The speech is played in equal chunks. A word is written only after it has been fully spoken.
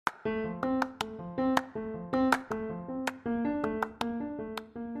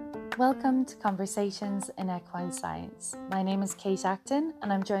Welcome to Conversations in Equine Science. My name is Kate Acton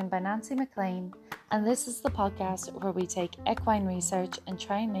and I'm joined by Nancy McLean, and this is the podcast where we take equine research and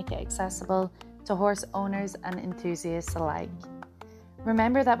try and make it accessible to horse owners and enthusiasts alike.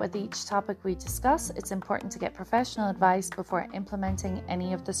 Remember that with each topic we discuss, it's important to get professional advice before implementing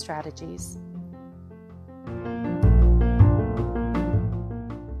any of the strategies.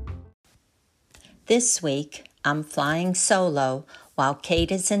 This week, I'm flying solo while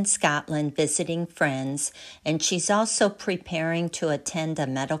Kate is in Scotland visiting friends, and she's also preparing to attend a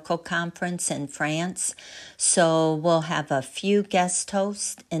medical conference in France. So we'll have a few guest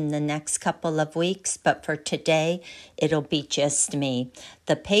hosts in the next couple of weeks, but for today, it'll be just me.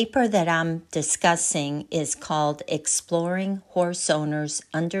 The paper that I'm discussing is called Exploring Horse Owners'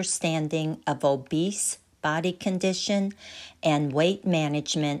 Understanding of Obese Body Condition and Weight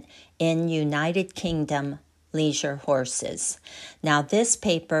Management in United Kingdom leisure horses. Now, this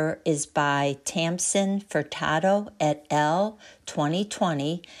paper is by Tamsin Furtado et al.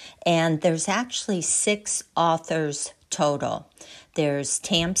 2020, and there's actually 6 authors total. There's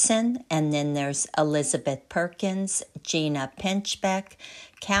Tamsin, and then there's Elizabeth Perkins, Gina Pinchbeck,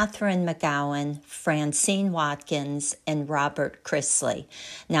 Catherine McGowan, Francine Watkins, and Robert Chrisley.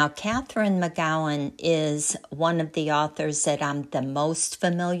 Now, Catherine McGowan is one of the authors that I'm the most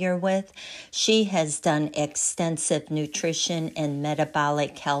familiar with. She has done extensive nutrition and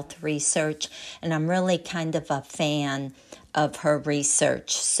metabolic health research, and I'm really kind of a fan of her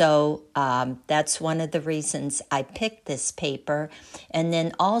research. So that's one of the reasons I picked this paper. And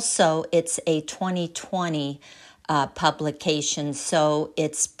then also it's a 2020 publication, so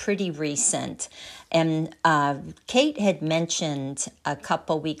it's pretty recent. And Kate had mentioned a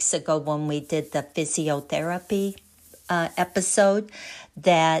couple weeks ago when we did the physiotherapy episode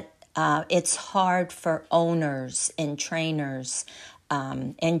that it's hard for owners and trainers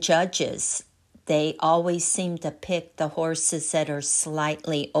and judges. They always seem to pick the horses that are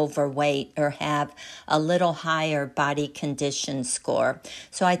slightly overweight or have a little higher body condition score.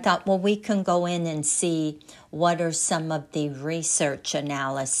 So I thought, well, we can go in and see what are some of the research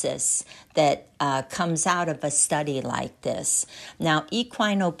analysis that comes out of a study like this. Now,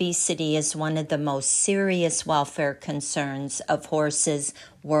 equine obesity is one of the most serious welfare concerns of horses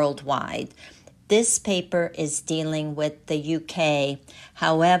worldwide. This paper is dealing with the UK.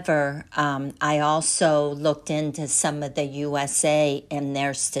 However, I also looked into some of the USA and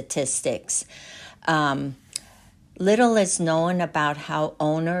their statistics. Little is known about how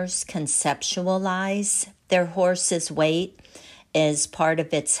owners conceptualize their horse's weight as part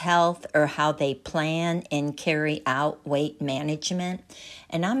of its health or how they plan and carry out weight management.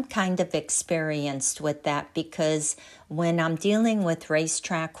 And I'm kind of experienced with that because when I'm dealing with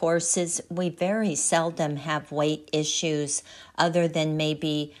racetrack horses, we very seldom have weight issues other than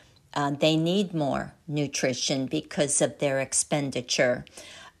maybe they need more nutrition because of their expenditure.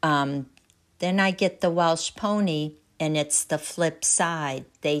 Then I get the Welsh pony, and it's the flip side.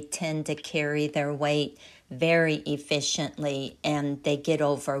 They tend to carry their weight very efficiently, and they get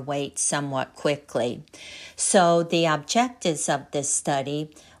overweight somewhat quickly. So the objectives of this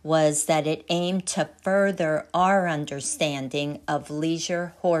study was that it aimed to further our understanding of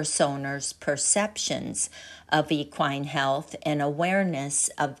leisure horse owners' perceptions of equine health and awareness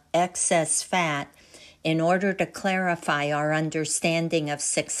of excess fat in order to clarify our understanding of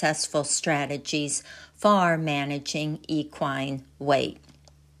successful strategies for managing equine weight.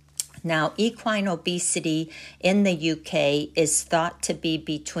 Now, equine obesity in the UK is thought to be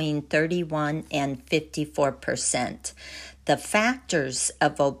between 31 and 54%. The factors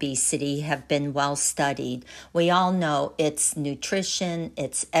of obesity have been well studied. We all know it's nutrition,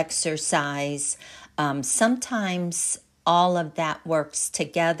 it's exercise. Sometimes all of that works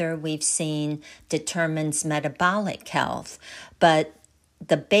together, we've seen, determines metabolic health. But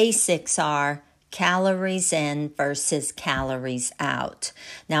the basics are calories in versus calories out.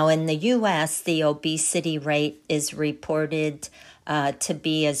 Now, in the U.S., the obesity rate is reported to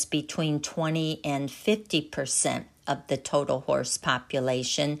be as between 20 and 50% of the total horse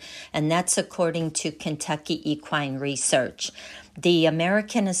population, and that's according to Kentucky Equine Research. The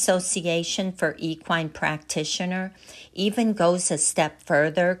American Association for Equine Practitioner even goes a step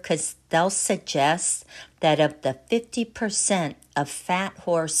further because they'll suggest that of the 50% of fat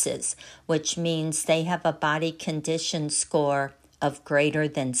horses, which means they have a body condition score of greater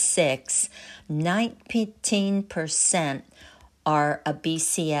than 6, 19% are a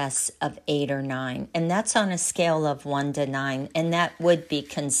BCS of 8 or 9, and that's on a scale of 1 to 9, and that would be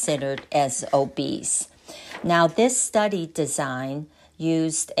considered as obese. Now, this study design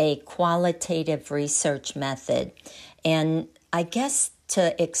used a qualitative research method. And I guess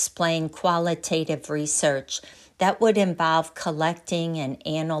to explain qualitative research, that would involve collecting and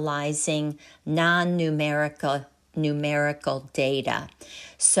analyzing non-numerical data.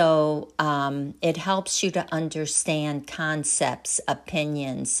 So it helps you to understand concepts,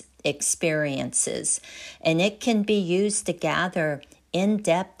 opinions, experiences, and it can be used to gather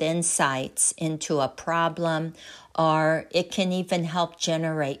in-depth insights into a problem, or it can even help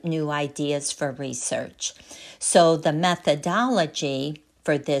generate new ideas for research. So the methodology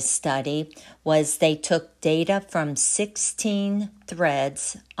for this study was they took data from 16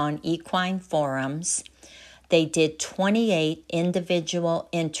 threads on equine forums. They did 28 individual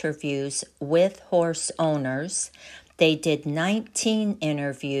interviews with horse owners. They did 19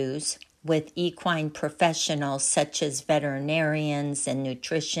 interviews with equine professionals such as veterinarians and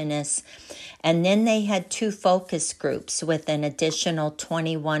nutritionists. And then they had 2 focus groups with an additional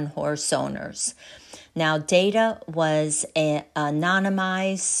 21 horse owners. Now, data was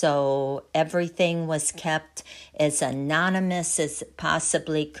anonymized, so everything was kept as anonymous as it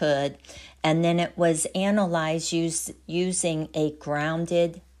possibly could. And then it was analyzed using a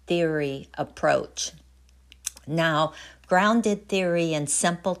grounded theory approach. Now, grounded theory in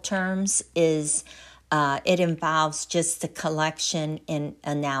simple terms is it involves just the collection and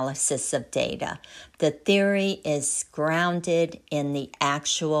analysis of data. The theory is grounded in the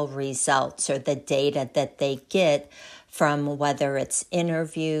actual results or the data that they get from whether it's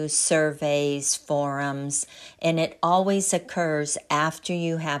interviews, surveys, forums, and it always occurs after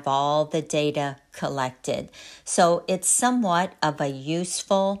you have all the data collected. So it's somewhat of a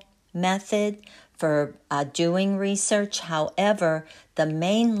useful method for doing research. However, the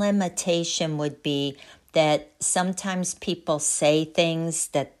main limitation would be that sometimes people say things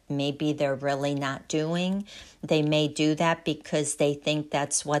that maybe they're really not doing. They may do that because they think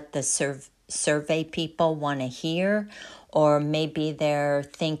that's what the survey people want to hear, or maybe they're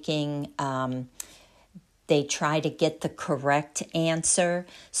thinking they try to get the correct answer.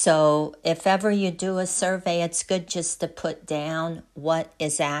 So if ever you do a survey, it's good just to put down what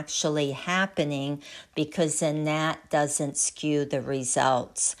is actually happening, because then that doesn't skew the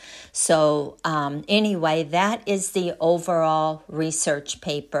results. So anyway, that is the overall research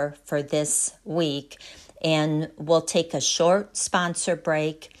paper for this week. And we'll take a short sponsor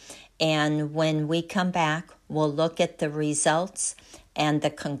break. And when we come back, we'll look at the results and the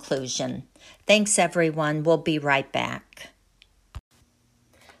conclusion. Thanks, everyone. We'll be right back.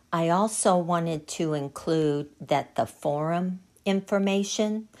 I also wanted to include that the forum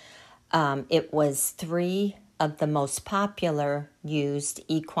information, it was 3 of the most popular used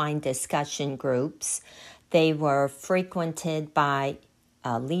equine discussion groups. They were frequented by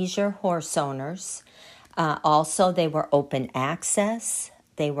leisure horse owners. Also, they were open access.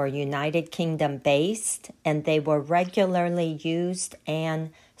 They were United Kingdom based, and they were regularly used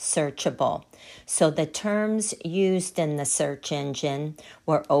and searchable. So the terms used in the search engine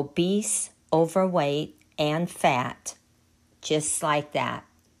were obese, overweight, and fat, just like that,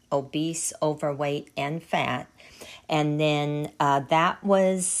 obese, overweight, and fat. And then that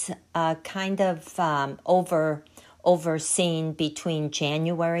was kind of overseen between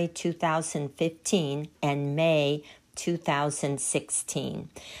January 2015 and May 2016.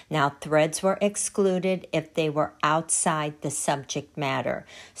 Now, threads were excluded if they were outside the subject matter.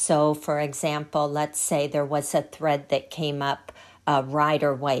 So, for example, let's say there was a thread that came up,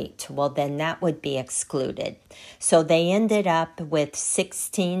 rider weight. Well, then that would be excluded. So they ended up with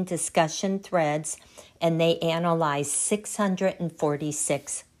 16 discussion threads, and they analyzed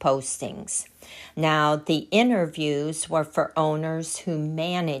 646 postings. Now, the interviews were for owners who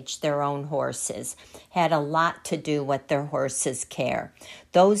manage their own horses, had a lot to do with their horses' care.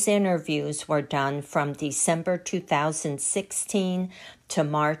 Those interviews were done from December 2016 to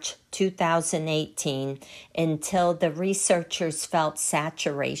March 2018 until the researchers felt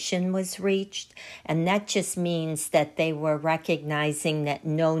saturation was reached. And that just means that they were recognizing that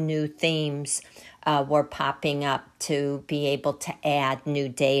no new themes were popping up to be able to add new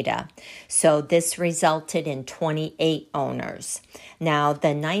data. So this resulted in 28 owners. Now,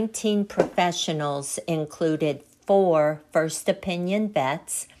 the 19 professionals included 4 first opinion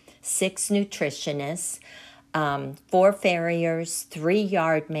vets, 6 nutritionists, 4 farriers, 3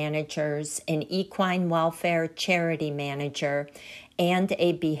 yard managers, an equine welfare charity manager, and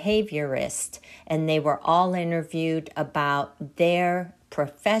a behaviorist. And they were all interviewed about their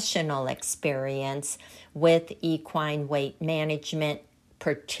professional experience with equine weight management,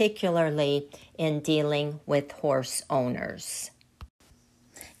 particularly in dealing with horse owners.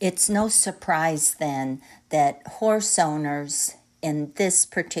 It's no surprise then that horse owners in this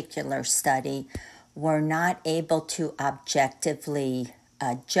particular study were not able to objectively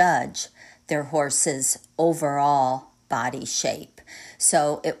judge their horse's overall body shape.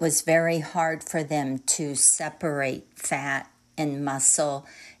 So it was very hard for them to separate fat and muscle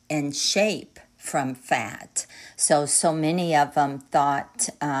and shape from fat. So many of them thought,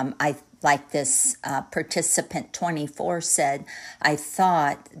 like this participant 24 said, I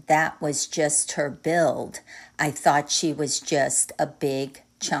thought that was just her build. I thought she was just a big,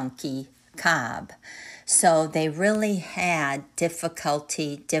 chunky cob. So they really had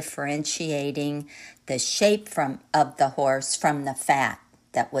difficulty differentiating the shape of the horse from the fat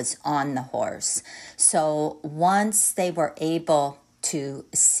that was on the horse. So once they were able to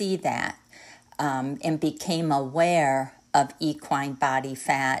see that and became aware of equine body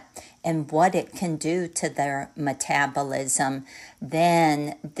fat and what it can do to their metabolism,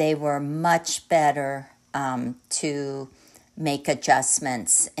 then they were much better to make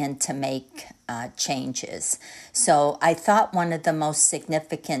adjustments and to make changes. So I thought one of the most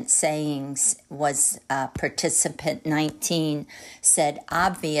significant sayings was participant 19 said,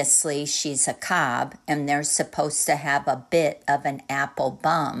 obviously she's a cob and they're supposed to have a bit of an apple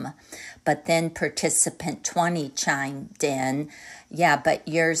bum. But then participant 20 chimed in, yeah, but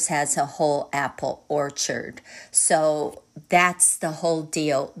yours has a whole apple orchard. So that's the whole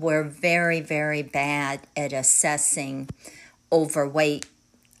deal. We're very, very bad at assessing overweight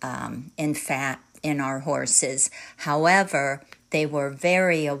and fat in our horses. However, they were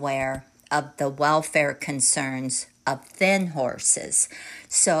very aware of the welfare concerns of thin horses.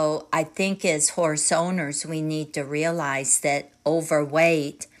 So I think as horse owners, we need to realize that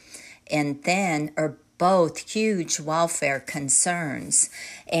overweight and thin are both huge welfare concerns.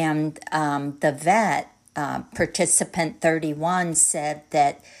 And the vet, participant 31, said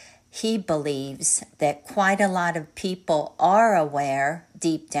that he believes that quite a lot of people are aware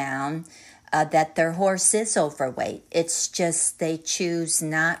deep down that their horse is overweight. It's just they choose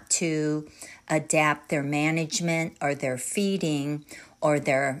not to adapt their management or their feeding or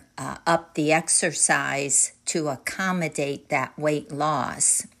their up the exercise to accommodate that weight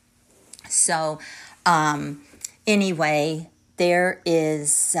loss. So anyway, there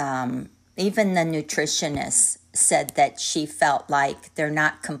is, even the nutritionist said that she felt like they're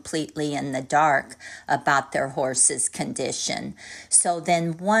not completely in the dark about their horse's condition. So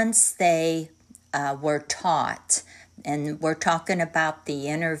then once they were taught, and we're talking about the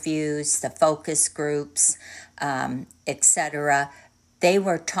interviews, the focus groups, etc., they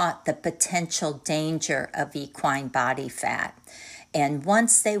were taught the potential danger of equine body fat. And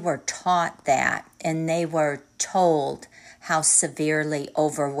once they were taught that and they were told how severely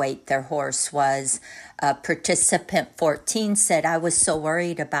overweight their horse was, participant 14 said, I was so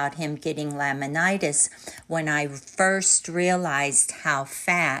worried about him getting laminitis when I first realized how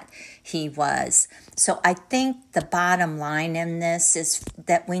fat he was. So I think the bottom line in this is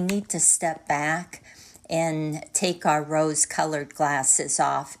that we need to step back and take our rose-colored glasses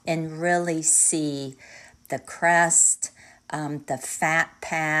off and really see the crest, the fat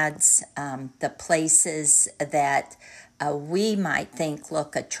pads, the places that we might think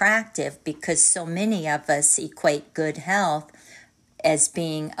look attractive, because so many of us equate good health as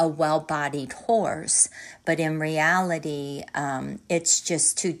being a well-bodied horse. But in reality, it's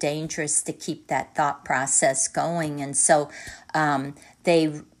just too dangerous to keep that thought process going. And so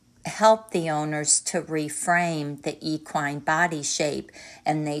they help the owners to reframe the equine body shape,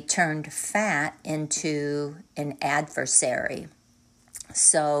 and they turned fat into an adversary.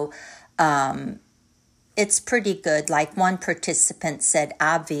 So it's pretty good. Like one participant said,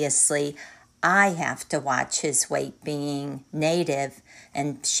 obviously, I have to watch his weight being native,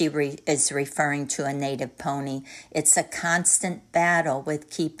 and she is referring to a native pony. It's a constant battle with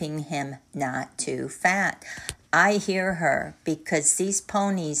keeping him not too fat. I hear her, because these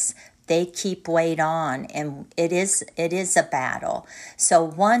ponies, they keep weight on, and it is a battle. So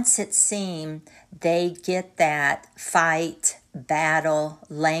once it seemed they get that fight, battle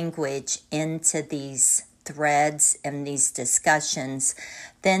language into these threads and these discussions,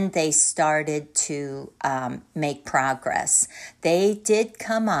 then they started to make progress. They did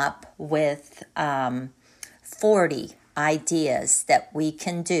come up with 40 ideas that we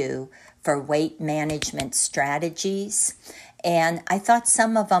can do for weight management strategies, and I thought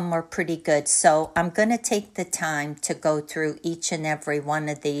some of them were pretty good. So I'm going to take the time to go through each and every one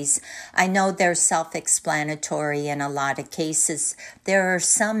of these. I know they're self-explanatory in a lot of cases. There are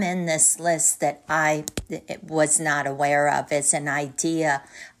some in this list that I was not aware of as an idea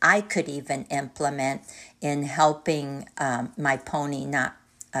I could even implement in helping my pony not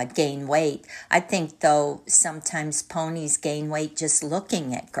gain weight. I think, though, sometimes ponies gain weight just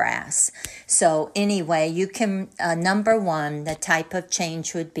looking at grass. So anyway, you can, number one, the type of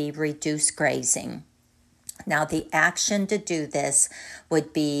change would be reduce grazing. Now, the action to do this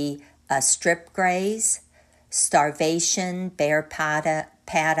would be strip graze, starvation, bare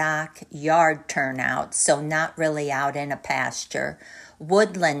paddock, yard turnout, so not really out in a pasture,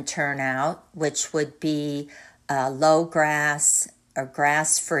 woodland turnout, which would be low grass or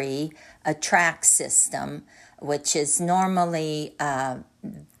grass-free, a track system, which is normally,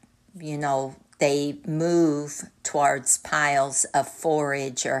 they move towards piles of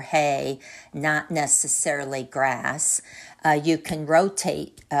forage or hay, not necessarily grass. You can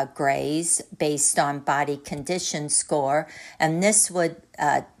rotate graze based on body condition score, and this would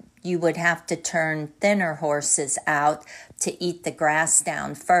you would have to turn thinner horses out to eat the grass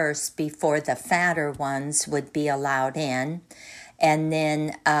down first before the fatter ones would be allowed in. And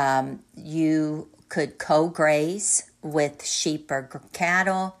then you could co-graze with sheep or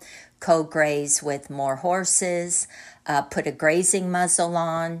cattle, co-graze with more horses, put a grazing muzzle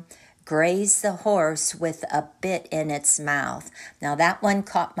on, graze the horse with a bit in its mouth. Now that one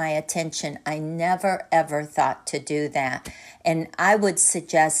caught my attention. I never ever thought to do that. And I would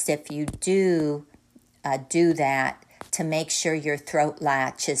suggest if you do that, to make sure your throat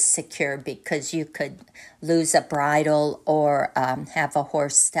latch is secure, because you could lose a bridle or have a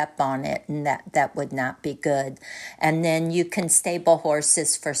horse step on it, and that would not be good. And then you can stable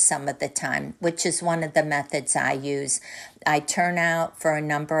horses for some of the time, which is one of the methods I use. I turn out for a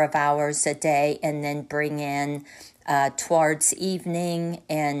number of hours a day and then bring in towards evening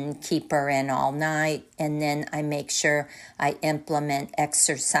and keep her in all night. And then I make sure I implement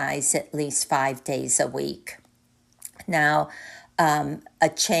exercise at least 5 days a week. Now, a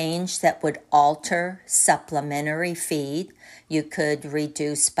change that would alter supplementary feed, you could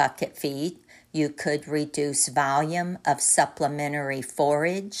reduce bucket feed, you could reduce volume of supplementary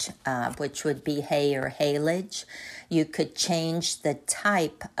forage, which would be hay or haylage. You could change the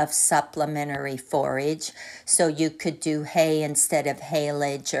type of supplementary forage, so you could do hay instead of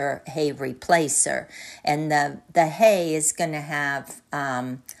haylage or hay replacer. And the hay is going to have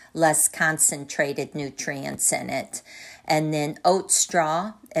less concentrated nutrients in it. And then oat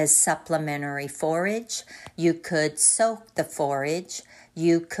straw as supplementary forage. You could soak the forage.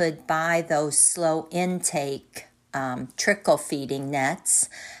 You could buy those slow intake trickle feeding nets,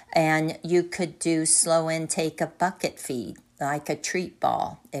 and you could do slow intake of bucket feed, like a treat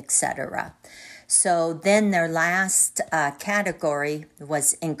ball, etc. So then their last category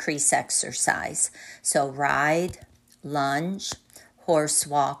was increase exercise. So ride, lunge, horse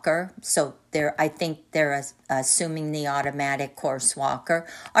walker. So I think they're assuming the automatic horse walker,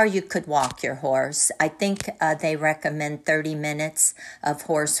 or you could walk your horse. I think they recommend 30 minutes of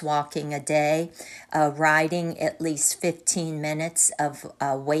horse walking a day, riding at least 15 minutes of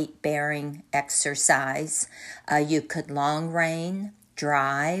weight-bearing exercise. You could long rein,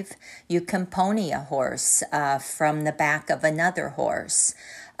 drive. You can pony a horse from the back of another horse,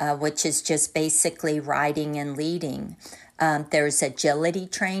 which is just basically riding and leading. There's agility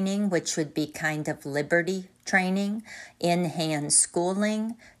training, which would be kind of liberty training, in-hand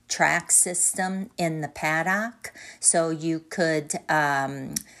schooling, track system in the paddock. So you could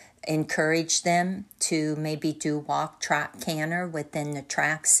encourage them to maybe do walk, trot, canter within the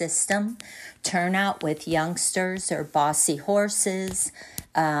track system. Turnout with youngsters or bossy horses.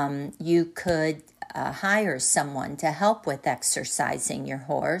 You could hire someone to help with exercising your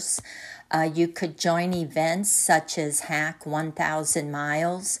horse. You could join events such as Hack 1,000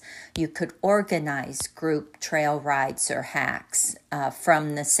 Miles. You could organize group trail rides or hacks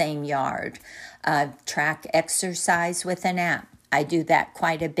from the same yard. Track exercise with an app. I do that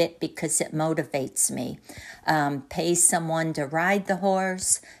quite a bit because it motivates me. Pay someone to ride the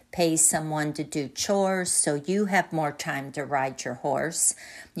horse. Pay someone to do chores so you have more time to ride your horse.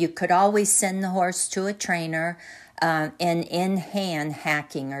 You could always send the horse to a trainer and in-hand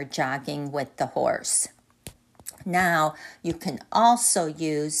hacking or jogging with the horse. Now, you can also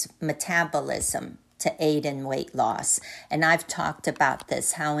use metabolism to aid in weight loss. And I've talked about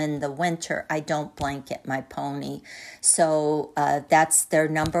this, how in the winter I don't blanket my pony. So that's their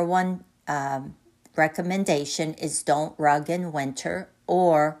number one recommendation is don't rug in winter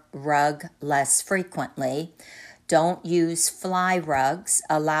or rug less frequently. Don't use fly rugs.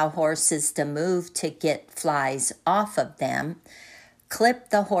 Allow horses to move to get flies off of them. Clip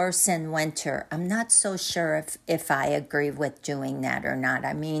the horse in winter. I'm not so sure if I agree with doing that or not.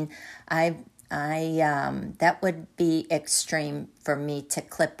 I mean, that would be extreme for me to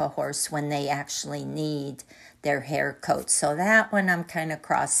clip a horse when they actually need their hair coats. So that one I'm kind of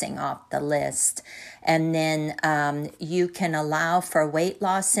crossing off the list. And then you can allow for weight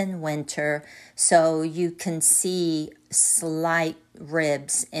loss in winter, so you can see slight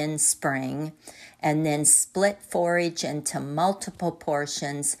ribs in spring. And then split forage into multiple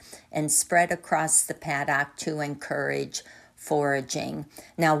portions and spread across the paddock to encourage foraging.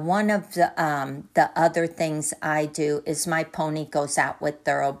 Now, one of the other things I do is my pony goes out with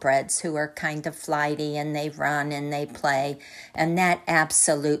thoroughbreds who are kind of flighty, and they run and they play, and that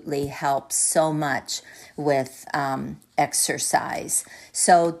absolutely helps so much with exercise.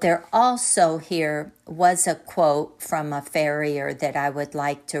 So there also here was a quote from a farrier that I would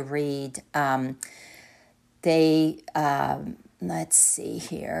like to read. Let's see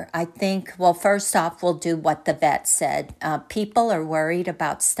here. I think, well, first off, we'll do what the vet said. People are worried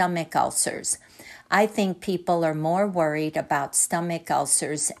about stomach ulcers. I think people are more worried about stomach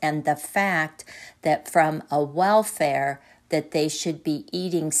ulcers and the fact that from a welfare that they should be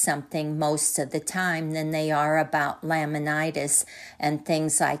eating something most of the time than they are about laminitis and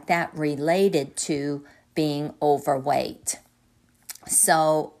things like that related to being overweight.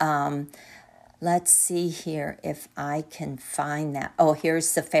 So, let's see here if I can find that. Oh,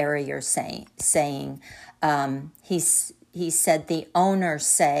 here's the farrier saying. He said the owners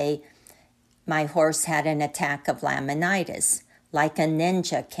say, my horse had an attack of laminitis, like a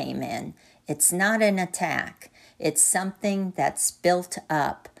ninja came in. It's not an attack. It's something that's built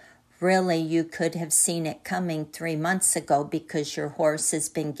up. Really, you could have seen it coming 3 months ago because your horse has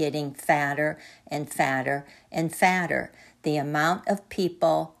been getting fatter and fatter and fatter. The amount of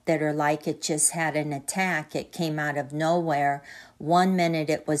people that are like it just had an attack, it came out of nowhere. 1 minute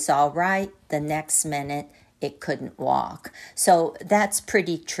it was all right, the next minute it couldn't walk. So that's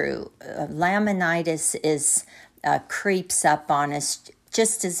pretty true. Laminitis creeps up on us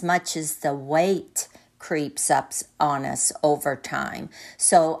just as much as the weight creeps up on us over time.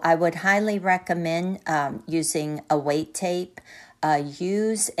 So I would highly recommend using a weight tape.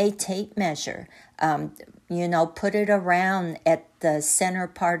 Use a tape measure. Put it around at the center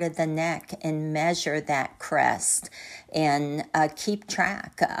part of the neck and measure that crest and keep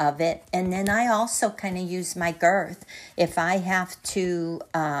track of it. And then I also kind of use my girth. If I have to,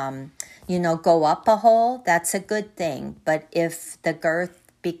 go up a hole, that's a good thing. But if the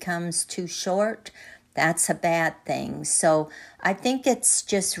girth becomes too short, that's a bad thing. So I think it's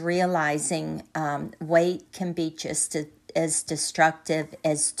just realizing weight can be just as destructive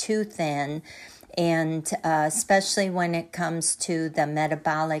as too thin, and especially when it comes to the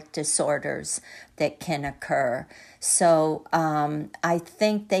metabolic disorders that can occur. So I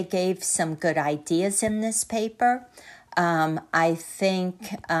think they gave some good ideas in this paper. I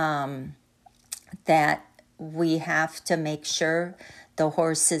think that we have to make sure the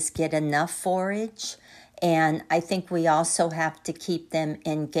horses get enough forage. And I think we also have to keep them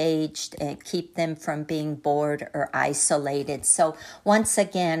engaged and keep them from being bored or isolated. So once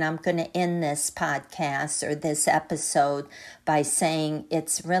again, I'm going to end this podcast or this episode by saying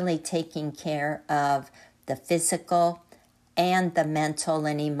it's really taking care of the physical and the mental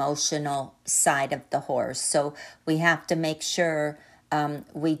and emotional side of the horse. So we have to make sure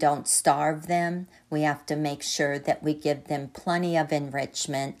we don't starve them. We have to make sure that we give them plenty of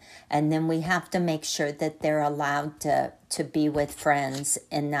enrichment. And then we have to make sure that they're allowed to be with friends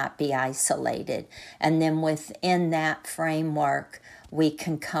and not be isolated. And then within that framework, we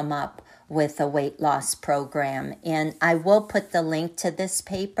can come up with a weight loss program. And I will put the link to this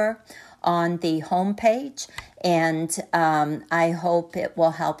paper on the homepage. And I hope it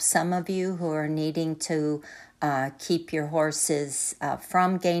will help some of you who are needing to keep your horses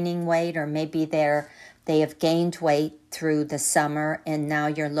from gaining weight, or maybe they have gained weight through the summer and now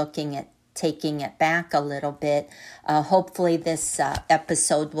you're looking at taking it back a little bit. Hopefully this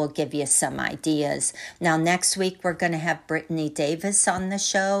episode will give you some ideas. Now next week we're going to have Brittany Davis on the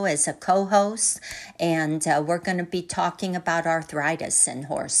show as a co-host, and we're going to be talking about arthritis in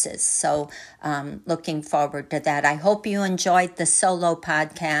horses. So looking forward to that. I hope you enjoyed the solo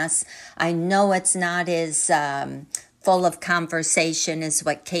podcast. I know it's not as full of conversation is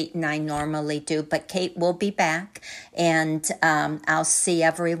what Kate and I normally do, but Kate will be back, and I'll see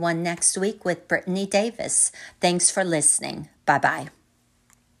everyone next week with Brittany Davis. Thanks for listening. Bye-bye.